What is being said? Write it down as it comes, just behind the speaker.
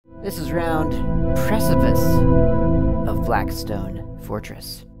This is round Precipice of Blackstone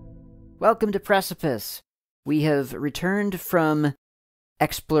Fortress. Welcome to Precipice. We have returned from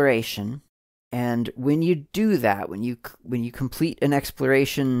exploration, and when you do that, when you complete an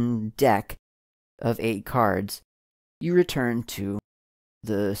exploration deck of 8 cards, you return to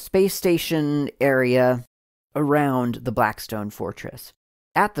the space station area around the Blackstone Fortress.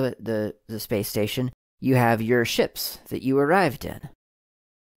 At the space station, you have your ships that you arrived in.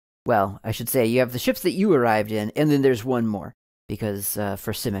 Well, I should say you have the ships that you arrived in, and then there's one more, because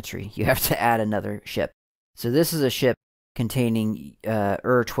for symmetry, you have to add another ship. So this is a ship containing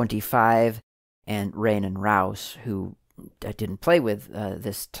 25 and Rain and Rouse, who I didn't play with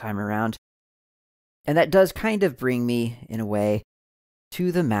this time around. And that does kind of bring me, in a way,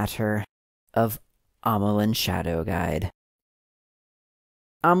 to the matter of Amallyn Shadow Guide.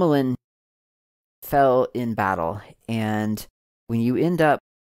 Amallyn fell in battle, and when you end up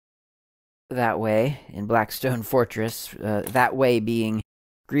that way in Blackstone Fortress, that way being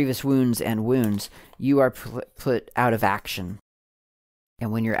grievous wounds and wounds, you are put out of action.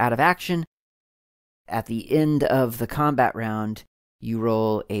 And when you're out of action, at the end of the combat round, you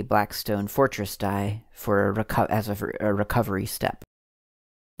roll a Blackstone Fortress die for a recovery step.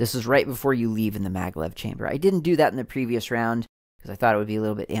 This is right before you leave in the maglev chamber. I didn't do that in the previous round because I thought it would be a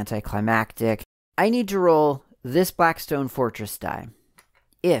little bit anticlimactic. I need to roll this Blackstone Fortress die.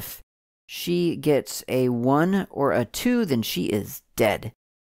 If she gets a 1 or a 2, then she is dead.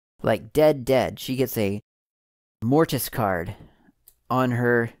 Like dead. She gets a Mortis card on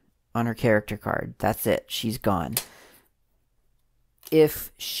her character card. That's it. She's gone.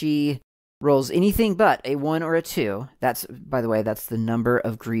 If she rolls anything but a 1 or a 2, that's, by the way, that's the number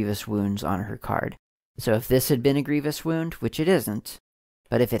of grievous wounds on her card. So if this had been a grievous wound, which it isn't,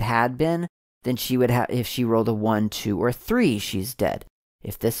 but if it had been, then she would have, if she rolled a 1, 2, or 3, she's dead.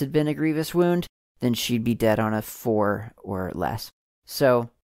 If this had been a grievous wound, then she'd be dead on a 4 or less.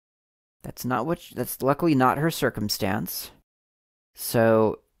 So that's luckily not her circumstance.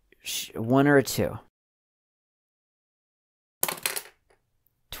 So 1 or a 2.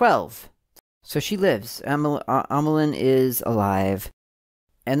 12. So she lives. Amallyn is alive.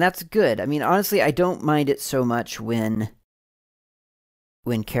 And that's good. I mean, honestly, I don't mind it so much when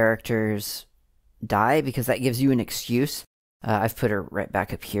characters die, because that gives you an excuse. I've put her right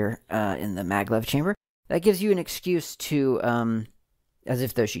back up here in the maglev chamber. That gives you an excuse to, as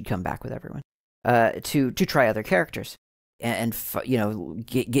if though she'd come back with everyone, to try other characters and you know,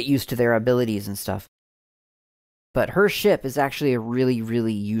 get used to their abilities and stuff. But her ship is actually a really,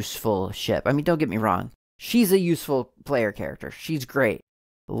 really useful ship. I mean, don't get me wrong. She's a useful player character. She's great.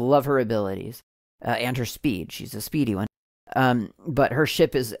 Love her abilities and her speed. She's a speedy one. But her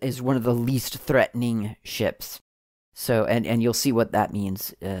ship is one of the least threatening ships. So, and you'll see what that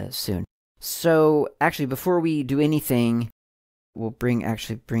means soon. So, actually, before we do anything, we'll bring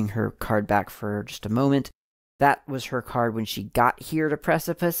her card back for just a moment. That was her card when she got here to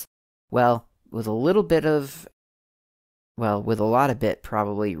Precipice. Well, with a lot of bit,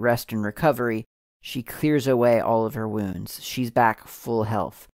 probably, rest and recovery, she clears away all of her wounds. She's back full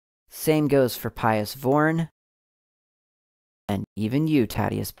health. Same goes for Pious Vorn. And even you,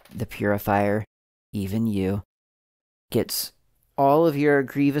 Tadius the Purifier, even you, gets all of your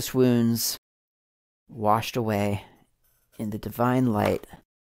grievous wounds washed away in the divine light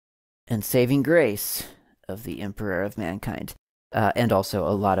and saving grace of the Emperor of Mankind. And also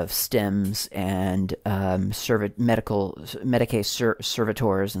a lot of stems and Medicae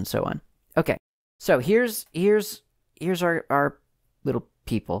servitors and so on. Okay, so here's our little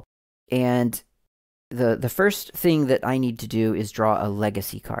people. And the first thing that I need to do is draw a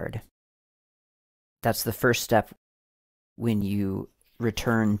legacy card. That's the first step when you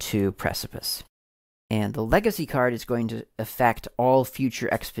return to Precipice. And the legacy card is going to affect all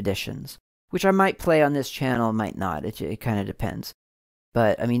future expeditions, which I might play on this channel, might not. It kind of depends.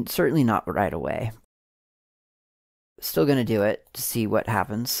 But, I mean, certainly not right away. Still going to do it to see what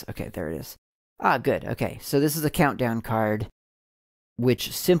happens. Okay, there it is. Ah, good. Okay, so this is a countdown card,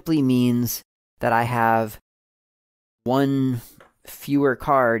 which simply means that I have 1 fewer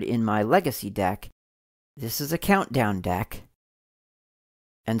card in my legacy deck. This is a countdown deck.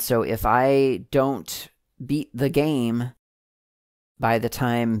 And so if I don't beat the game by the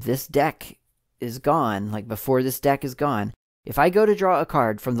time this deck is gone, like before this deck is gone, if I go to draw a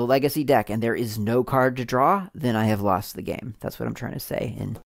card from the legacy deck and there is no card to draw, then I have lost the game. That's what I'm trying to say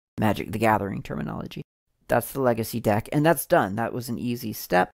in Magic the Gathering terminology. That's the legacy deck, and that's done. That was an easy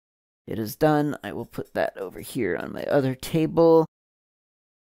step. It is done. I will put that over here on my other table.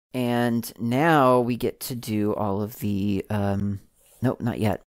 And now we get to do all of the, nope, not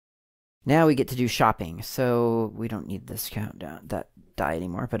yet. Now we get to do shopping. So we don't need this countdown, that die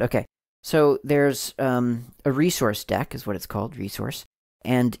anymore, but okay. So there's a resource deck is what it's called, resource.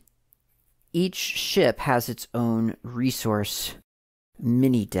 And each ship has its own resource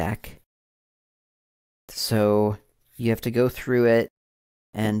mini deck. So you have to go through it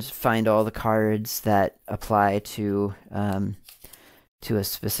and find all the cards that apply to a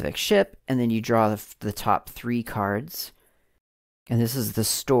specific ship, and then you draw the top 3 cards. And this is the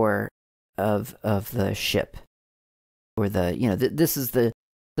store of the ship, or this is the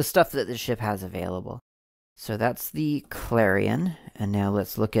stuff that the ship has available. So that's the Clarion, and now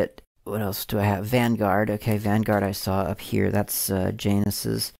let's look at what else do I have. Vanguard. Okay, Vanguard I saw up here. That's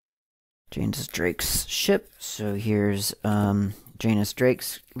Janus Drake's ship. So here's Janus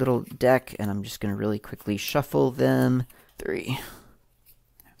Drake's little deck, and I'm just going to really quickly shuffle them. 3.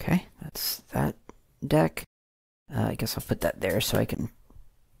 Okay, that's that deck. I guess I'll put that there so I can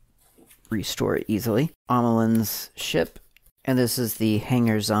restore it easily. Amallyn's ship, and this is the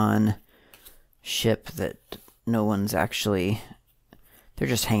hangers-on ship that no one's actually... They're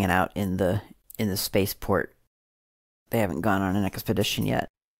just hanging out in the spaceport. They haven't gone on an expedition yet.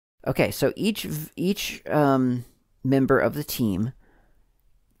 Okay, so each member of the team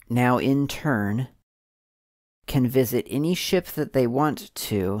now in turn can visit any ship that they want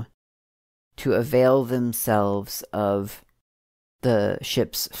to avail themselves of the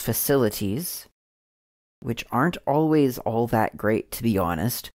ship's facilities, which aren't always all that great, to be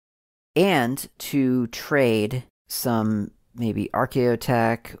honest, and to trade some maybe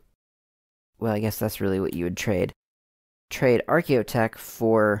archæotech. Well, I guess that's really what you would trade. Trade archæotech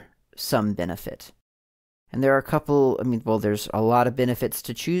for some benefit. And there are a couple, there's a lot of benefits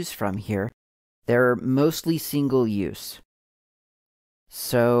to choose from here. They're mostly single use.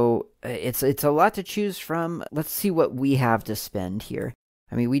 So it's a lot to choose from. Let's see what we have to spend here.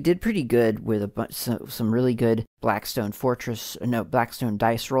 We did pretty good with some really good Blackstone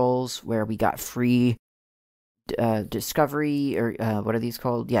dice rolls where we got free discovery, or what are these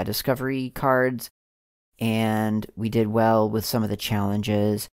called? Yeah, discovery cards. And we did well with some of the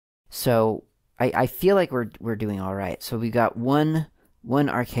challenges. So I feel like we're doing all right. So we got one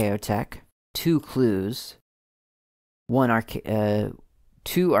archæotech, 2 clues,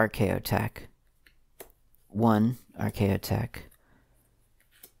 2 archæotech, 1 archæotech,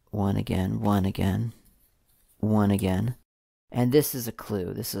 1 again, 1 again, 1 again. And this is a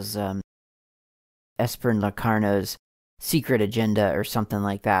clue. This is Esper Locarno's secret agenda or something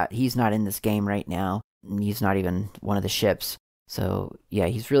like that. He's not in this game right now. He's not even one of the ships. So yeah,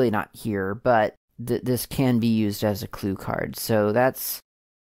 he's really not here, but this can be used as a clue card. So that's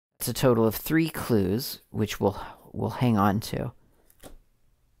a total of 3 clues, which we'll hang on to.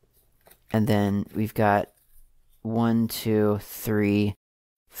 And then we've got 1, 2, 3,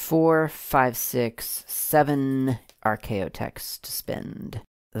 4, 5, 6, 7 archæotechs to spend.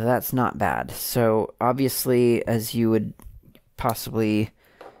 That's not bad. So obviously, as you would possibly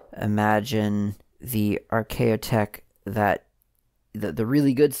imagine, the archæotech that the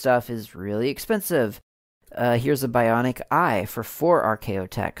really good stuff is really expensive. Here's a bionic eye for 4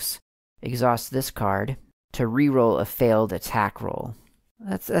 archæotechs. Exhaust this card to reroll a failed attack roll.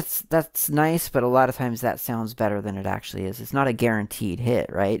 That's nice, but a lot of times that sounds better than it actually is. It's not a guaranteed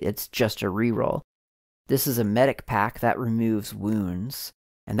hit, right? It's just a reroll. This is a medic pack that removes wounds,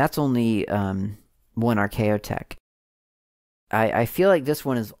 and that's only 1 archæotech. I feel like this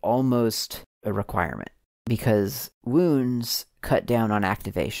one is almost a requirement, because wounds cut down on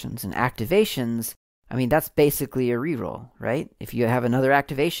activations, and activations, that's basically a reroll, right? If you have another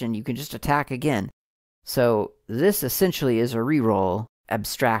activation, you can just attack again. So this essentially is a reroll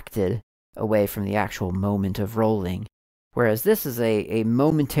abstracted away from the actual moment of rolling, whereas this is a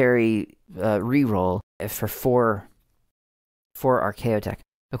momentary reroll for 4 archæotech.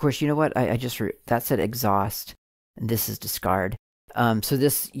 Of course, you know what? That said exhaust, and this is discard. So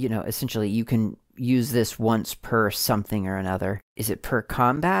this, essentially you can use this once per something or another. Is it per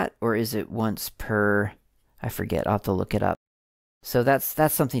combat, or is it once per... I forget, I'll have to look it up. So that's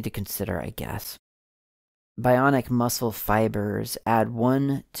something to consider, I guess. Bionic muscle fibers add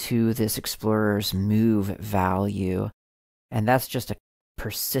 1 to this explorer's move value, and that's just a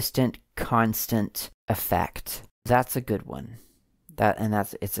persistent, constant effect. That's a good one.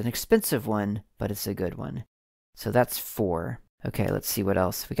 It's an expensive one, but it's a good one. So that's 4. Okay, let's see what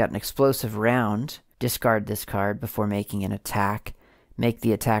else. We got an explosive round. Discard this card before making an attack. Make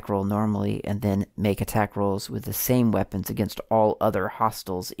the attack roll normally, and then make attack rolls with the same weapons against all other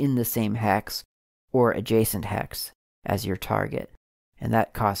hostiles in the same hex or adjacent hex as your target. And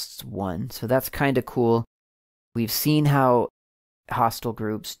that costs 1. So that's kind of cool. We've seen how hostile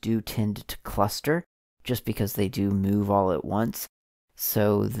groups do tend to cluster just because they do move all at once.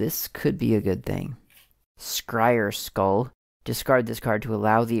 So this could be a good thing. Scryer Skull. Discard this card to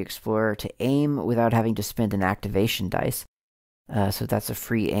allow the explorer to aim without having to spend an activation dice. So that's a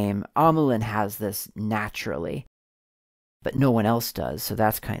free aim. Amallyn has this naturally, but no one else does, so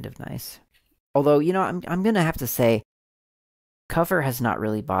that's kind of nice. Although, you know, I'm going to have to say, cover has not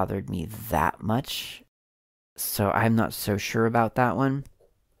really bothered me that much, so I'm not so sure about that one.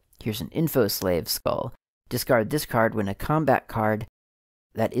 Here's an Info Slave Skull. Discard this card when a combat card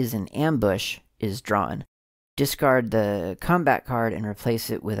that is an ambush is drawn. Discard the combat card and replace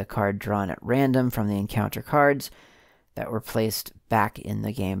it with a card drawn at random from the encounter cards that were placed back in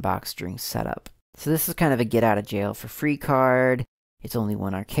the game box during setup. So this is kind of a get out of jail for free card. It's only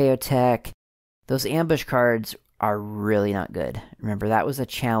one archæotech. Those ambush cards are really not good. Remember, that was a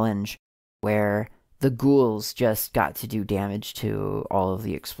challenge where the ghouls just got to do damage to all of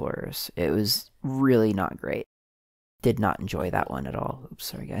the explorers. It was really not great. Did not enjoy that one at all. Oops,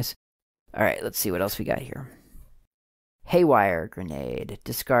 sorry guys. Alright, let's see what else we got here. Haywire Grenade.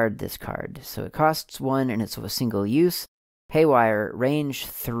 Discard this card. So it costs 1 and it's of a single use. Haywire, range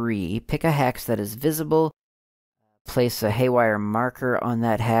 3. Pick a hex that is visible. Place a haywire marker on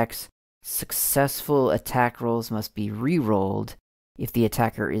that hex. Successful attack rolls must be re-rolled if the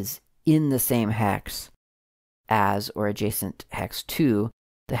attacker is in the same hex as or adjacent hex to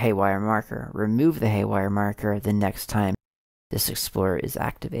the haywire marker. Remove the haywire marker the next time this explorer is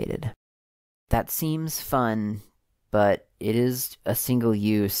activated. That seems fun, but it is a single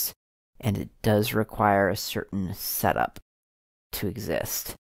use, and it does require a certain setup to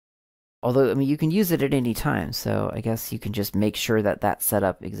exist. Although, I mean, you can use it at any time, so I guess you can just make sure that that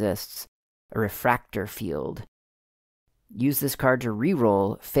setup exists. A refractor field. Use this card to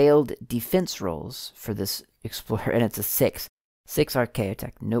re-roll failed defense rolls for this explorer, and it's a 6. 6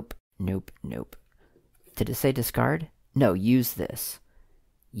 archæotech. Nope, nope, nope. Did it say discard? No, use this.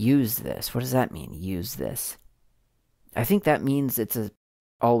 Use this. What does that mean, use this? I think that means it's a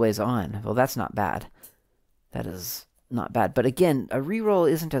always on. Well, that's not bad. That is not bad. But again, a reroll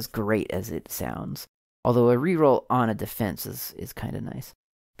isn't as great as it sounds. Although a reroll on a defense is kind of nice.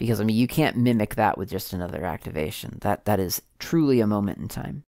 Because, I mean, you can't mimic that with just another activation. That is truly a moment in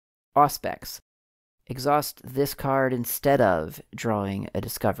time. Auspex. Exhaust this card instead of drawing a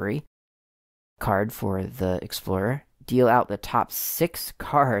discovery card for the explorer. Deal out the top 6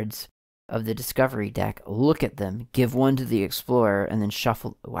 cards of the discovery deck, look at them, give 1 to the explorer, and then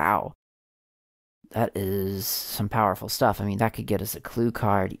shuffle. Wow. That is some powerful stuff. I mean, that could get us a clue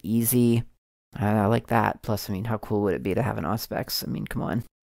card easy. I like that. Plus, I mean, how cool would it be to have an Auspex? I mean, come on.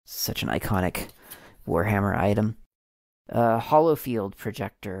 Such an iconic Warhammer item. Hollowfield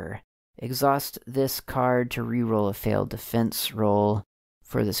Projector. Exhaust this card to reroll a failed defense roll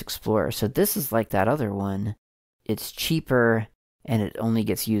for this explorer. So this is like that other one. It's cheaper, and it only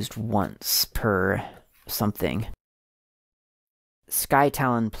gets used once per something. Sky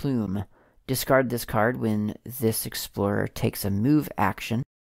Talon Plume. Discard this card when this explorer takes a move action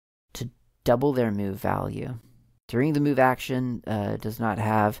to double their move value. During the move action, does not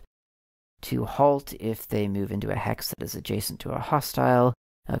have to halt if they move into a hex that is adjacent to a hostile.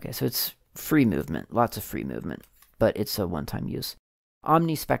 Okay, so it's free movement, lots of free movement, but it's a one-time use.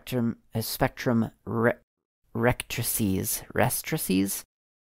 Omnispectrum Rectrices.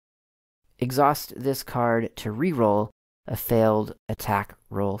 Exhaust this card to reroll a failed attack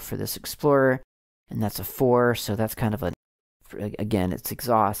roll for this explorer, and that's a 4, so that's kind of a, again, it's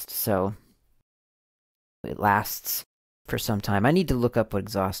exhaust, so it lasts for some time. I need to look up what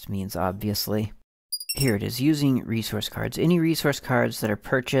exhaust means, obviously. Here it is, using resource cards. Any resource cards that are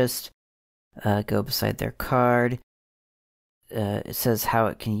purchased go beside their card. It says how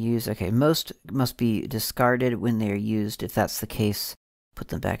it can use. Okay, most must be discarded when they are used. If that's the case, put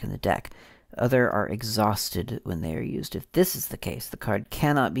them back in the deck. Other are exhausted when they are used. If this is the case, the card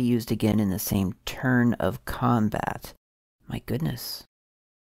cannot be used again in the same turn of combat. My goodness.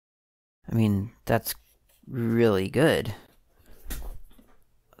 I mean, that's really good.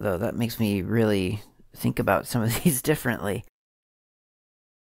 Though that makes me really think about some of these differently.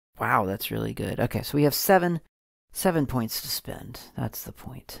 Wow, that's really good. Okay, so we have 7 points to spend. That's the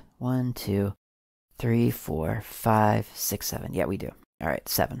point. 1, 2, 3, 4, 5, 6, 7. Yeah, we do. All right,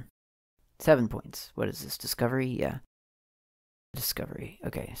 7. 7 points. What is this? Discovery? Yeah. Discovery.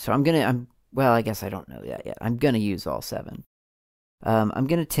 Okay, so well, I guess I don't know that yet. I'm gonna use all 7. I'm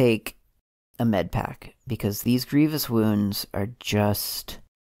gonna take a med pack because these grievous wounds are just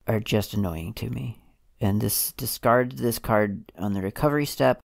annoying to me. And this discard this card on the recovery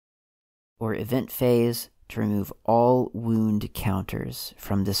step or event phase to remove all wound counters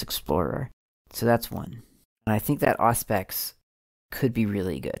from this explorer. So that's 1. And I think that Auspex could be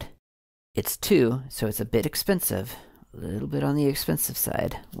really good. It's 2, so it's a bit expensive. A little bit on the expensive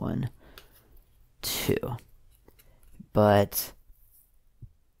side. 1, 2. But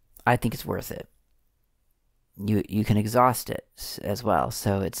I think it's worth it. You can exhaust it as well,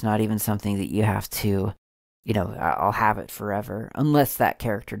 so it's not even something that you have to, you know, I'll have it forever, unless that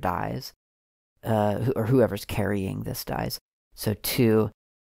character dies, or whoever's carrying this dies. So 2.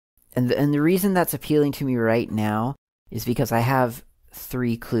 And the reason that's appealing to me right now is because I have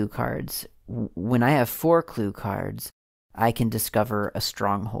 3 clue cards. When I have 4 clue cards, I can discover a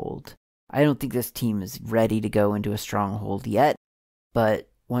stronghold. I don't think this team is ready to go into a stronghold yet, but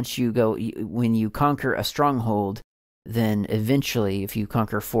once you go, when you conquer a stronghold, then eventually, if you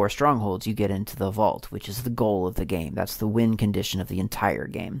conquer 4 strongholds, you get into the vault, which is the goal of the game. That's the win condition of the entire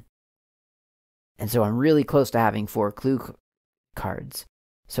game. And so I'm really close to having 4 clue cards.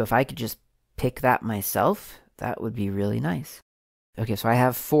 So if I could just pick that myself, that would be really nice. Okay, so I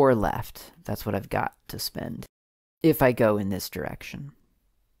have 4 left. That's what I've got to spend if I go in this direction.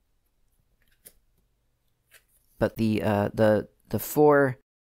 But the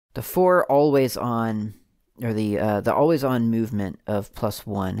 4 always on, or the always on movement of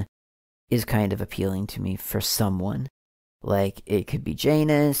 +1 is kind of appealing to me for someone. Like, it could be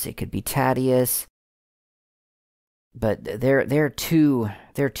Janus, it could be Tadius, but their 2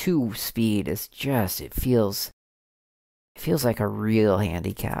 speed is just, it feels like a real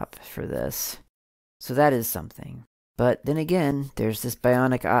handicap for this. So that is something. But then again, there's this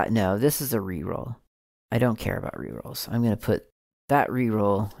bionic eye. No, this is a reroll. I don't care about rerolls. I'm going to put that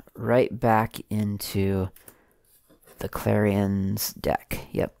reroll right back into the Clarion's deck.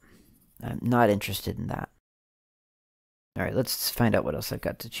 Yep. I'm not interested in that. Alright, let's find out what else I've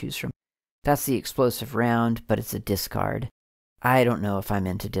got to choose from. That's the explosive round, but it's a discard. I don't know if I'm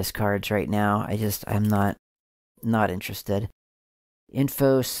into discards right now. I'm not interested.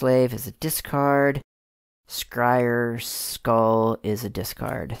 Info Slave is a discard. Scryer Skull is a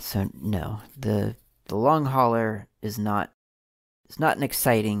discard. So no, the Long Hauler is not, it's not an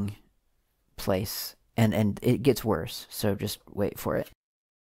exciting place, and it gets worse, so just wait for it.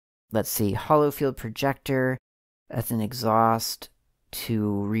 Let's see, Hollow Field Projector, that's an exhaust to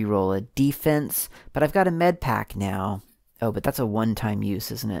reroll a defense, but I've got a med pack now. Oh, but that's a one-time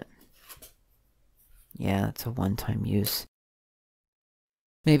use, isn't it? Yeah, that's a one-time use.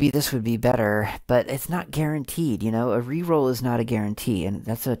 Maybe this would be better, but it's not guaranteed, you know? A reroll is not a guarantee, and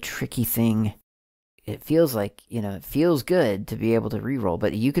that's a tricky thing. It feels like, you know, it feels good to be able to reroll,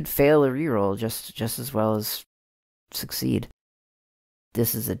 but you could fail a reroll just as well as succeed.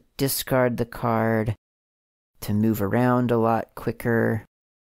 This is a discard the card to move around a lot quicker.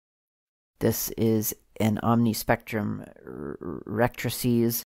 This is an Omnispectrum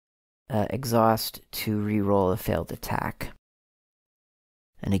Rectrices exhaust to reroll a failed attack.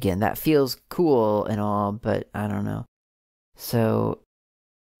 And again, that feels cool and all, but I don't know. So,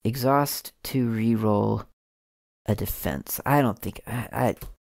 exhaust to reroll a defense. I don't think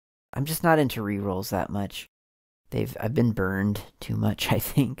I'm just not into rerolls that much. I've been burned too much, I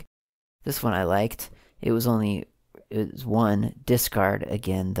think. This one I liked. It was 1 discard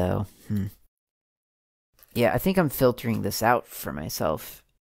again though. Yeah, I think I'm filtering this out for myself.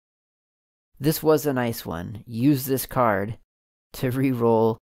 This was a nice one. Use this card to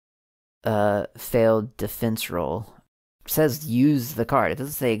reroll a failed defense roll. It says use the card. It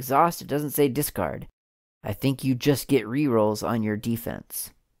doesn't say exhaust. It doesn't say discard. I think you just get rerolls on your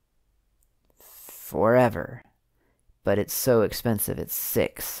defense. Forever. But it's so expensive. It's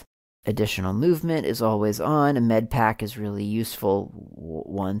 6. Additional movement is always on. A med pack is really useful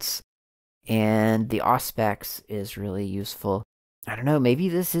once. And the Auspex is really useful. I don't know, maybe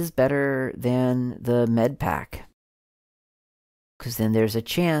this is better than the med pack. Because then there's a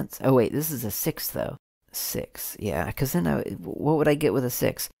chance. Oh wait, this is a 6 though. 6, yeah. Because then what would I get with a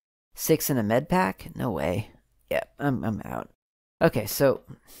 6? 6 in a med pack? No way. Yeah, I'm out. Okay, so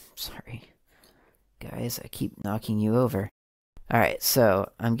sorry, guys. I keep knocking you over. All right,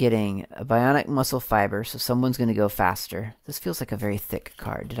 so I'm getting a bionic muscle fiber. So someone's going to go faster. This feels like a very thick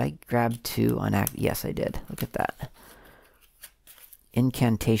card. Did I grab 2 on act? Yes, I did. Look at that.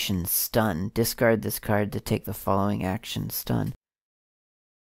 Incantation stun. Discard this card to take the following action. Stun.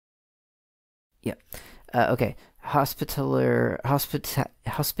 Yep. Okay. Hospitaler.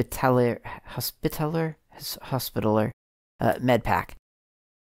 Med pack.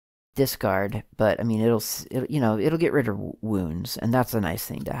 Discard, but I mean it'll get rid of wounds, and that's a nice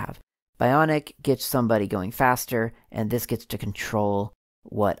thing to have. Bionic gets somebody going faster, and this gets to control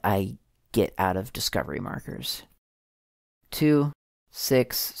what I get out of discovery markers. 2,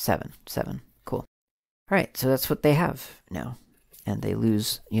 6, 7. 7. Cool. All right, so that's what they have now. And they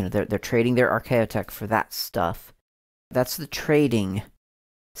lose, you know, they're trading their archæotech for that stuff. That's the trading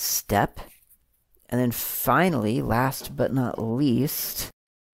step. And then finally, last but not least,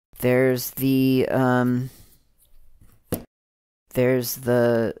 there's the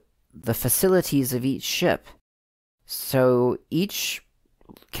facilities of each ship. So each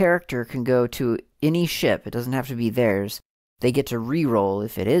character can go to any ship. It doesn't have to be theirs. They get to re-roll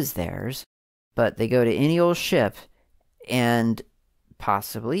if it is theirs, but they go to any old ship and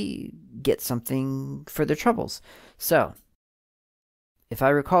possibly get something for their troubles. So, if I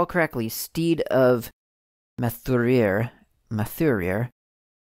recall correctly, Steed of Mathurir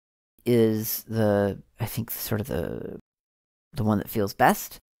is I think sort of the one that feels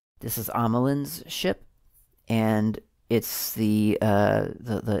best. This is Amallyn's ship, and it's the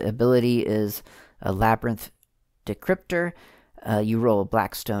ability is a Labyrinth Decryptor. You roll a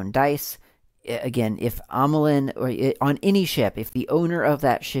Blackstone dice. Again, if Amallyn, or on any ship, if the owner of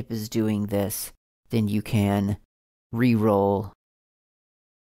that ship is doing this, then you can re-roll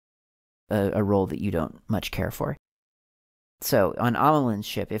a roll that you don't much care for. So, on Amallyn's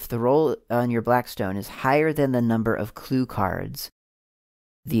ship, if the roll on your Blackstone is higher than the number of clue cards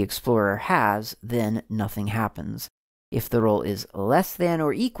the explorer has, then nothing happens. If the roll is less than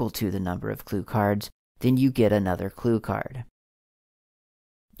or equal to the number of clue cards, then you get another clue card.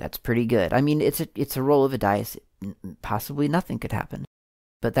 That's pretty good. I mean, it's a roll of a dice. Possibly nothing could happen.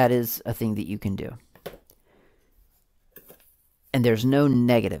 But that is a thing that you can do. And there's no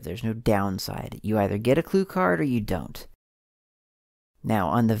negative. There's no downside. You either get a clue card or you don't. Now,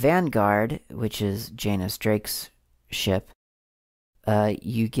 on the Vanguard, which is Janus Drake's ship,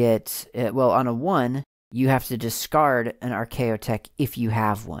 you get... well, on a 1, you have to discard an archæotech if you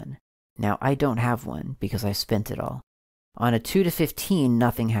have one. Now, I don't have one because I spent it all. On a 2 to 15,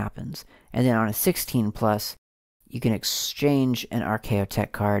 nothing happens. And then on a 16 plus, you can exchange an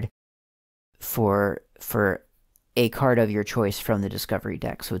archæotech card for a card of your choice from the Discovery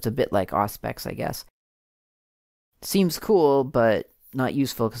deck. So it's a bit like Auspex, I guess. Seems cool, but not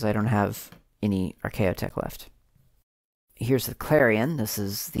useful because I don't have any archæotech left. Here's the Clarion. This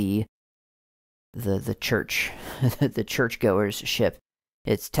is the church, the churchgoers ship.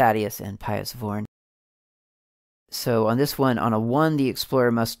 It's Thaddeus and Pius Vorn. So on this one, on a 1, the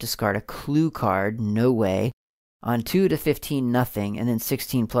explorer must discard a clue card. No way. On 2 to 15, nothing. And then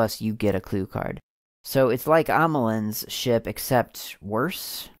 16 plus, you get a clue card. So it's like Amallyn's ship, except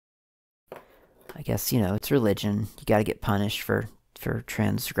worse. I guess, you know, it's religion. You gotta get punished for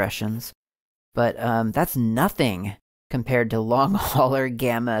transgressions. But that's nothing compared to Long Hauler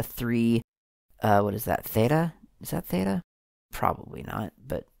Gamma 3. What is that? Theta? Is that Theta? Probably not,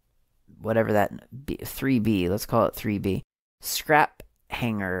 but whatever that 3B, let's call it 3B. Scrap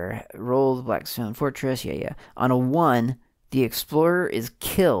Hanger, roll the Blackstone Fortress, yeah. On a 1, the explorer is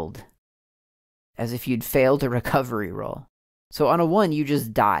killed as if you'd failed a recovery roll. So on a 1, you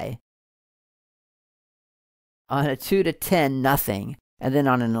just die. On a 2 to 10, nothing. And then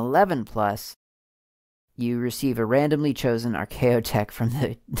on an 11 plus, you receive a randomly chosen archæotech from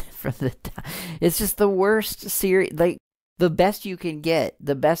the it's just the worst series. Like, the best you can get,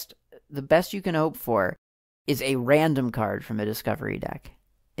 the best you can hope for is a random card from a Discovery deck.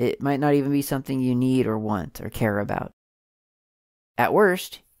 It might not even be something you need or want or care about. At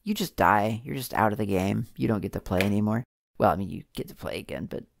worst, you just die. You're just out of the game. You don't get to play anymore. Well, I mean, you get to play again,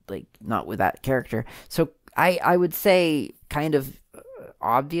 but like not with that character. So I would say, kind of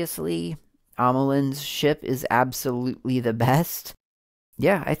obviously, Amallyn's ship is absolutely the best.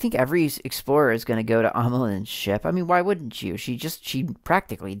 Yeah, I think every explorer is going to go to Amallyn's ship. I mean, why wouldn't you? She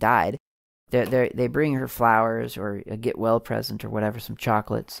practically died. They bring her flowers or a get well present or whatever, some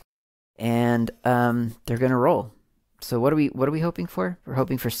chocolates, and they're going to roll. So what are we hoping for? We're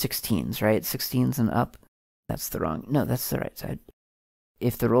hoping for 16s, right? 16s and up. That's the wrong. No, that's the right side.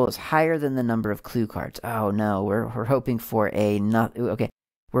 If the roll is higher than the number of clue cards. Oh no, we're hoping for a not. Okay,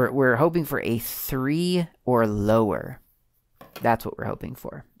 we're hoping for a 3 or lower. That's what we're hoping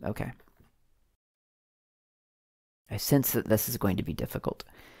for. Okay. I sense that this is going to be difficult.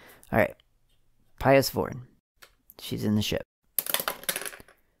 All right. Pius Vorn. She's in the ship.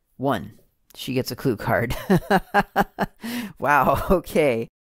 1. She gets a clue card. Wow. Okay.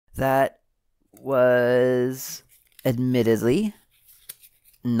 That was admittedly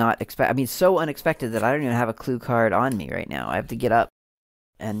not I mean, so unexpected that I don't even have a clue card on me right now. I have to get up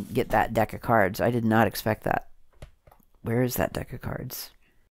and get that deck of cards. I did not expect that. Where is that deck of cards?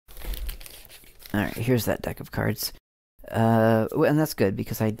 Alright, here's that deck of cards. And that's good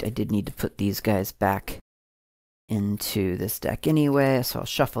because I did need to put these guys back into this deck anyway, so I'll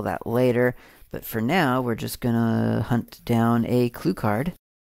shuffle that later. But for now, we're just gonna hunt down a clue card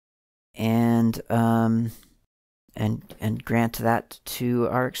and grant that to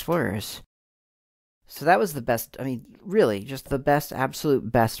our explorers. So that was the best, I mean, really, just the best,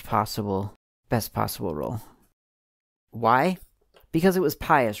 absolute best possible roll. Why? Because it was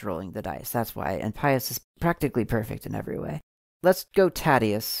Pius rolling the dice, that's why, and Pius is practically perfect in every way. Let's go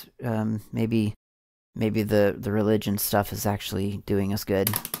Thaddeus. Maybe the religion stuff is actually doing us good.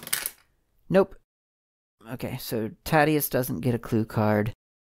 Nope. Okay, so Thaddeus doesn't get a clue card.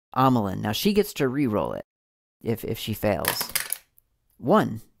 Amallyn, now she gets to re-roll it if she fails.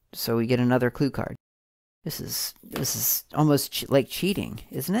 1, so we get another clue card. This is almost like cheating,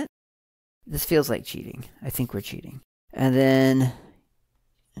 isn't it? This feels like cheating. I think we're cheating. And then,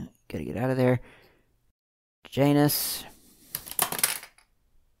 gotta get out of there. Janus.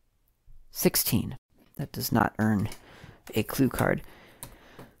 16. That does not earn a clue card.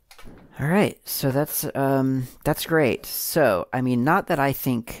 All right, so that's great. So, I mean, not that I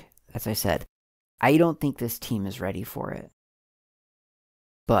think, as I said, I don't think this team is ready for it.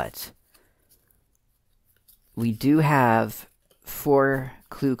 But we do have 4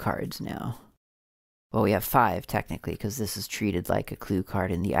 clue cards now. Well, we have 5, technically, because this is treated like a clue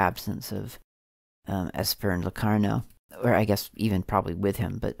card in the absence of Esper and Locarno. Or I guess even probably with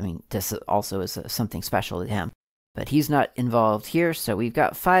him, but I mean, this also is something special to him. But he's not involved here, so we've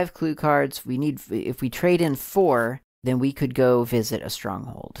got 5 clue cards. We need, if we trade in 4, then we could go visit a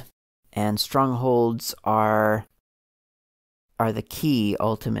stronghold. And strongholds are the key,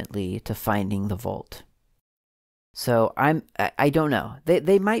 ultimately, to finding the vault. So I don't know.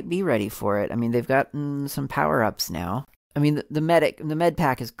 They might be ready for it. I mean, they've gotten some power-ups now. I mean, the med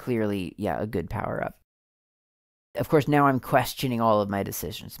pack is clearly, yeah, a good power-up. Of course, now I'm questioning all of my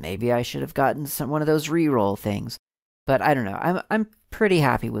decisions. Maybe I should have gotten one of those reroll things. But I don't know. I'm pretty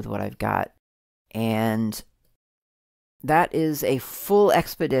happy with what I've got. And that is a full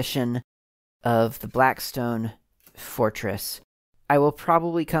expedition of the Blackstone Fortress. I will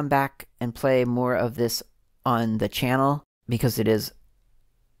probably come back and play more of this on the channel because it is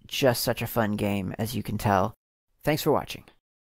just such a fun game, as you can tell. Thanks for watching.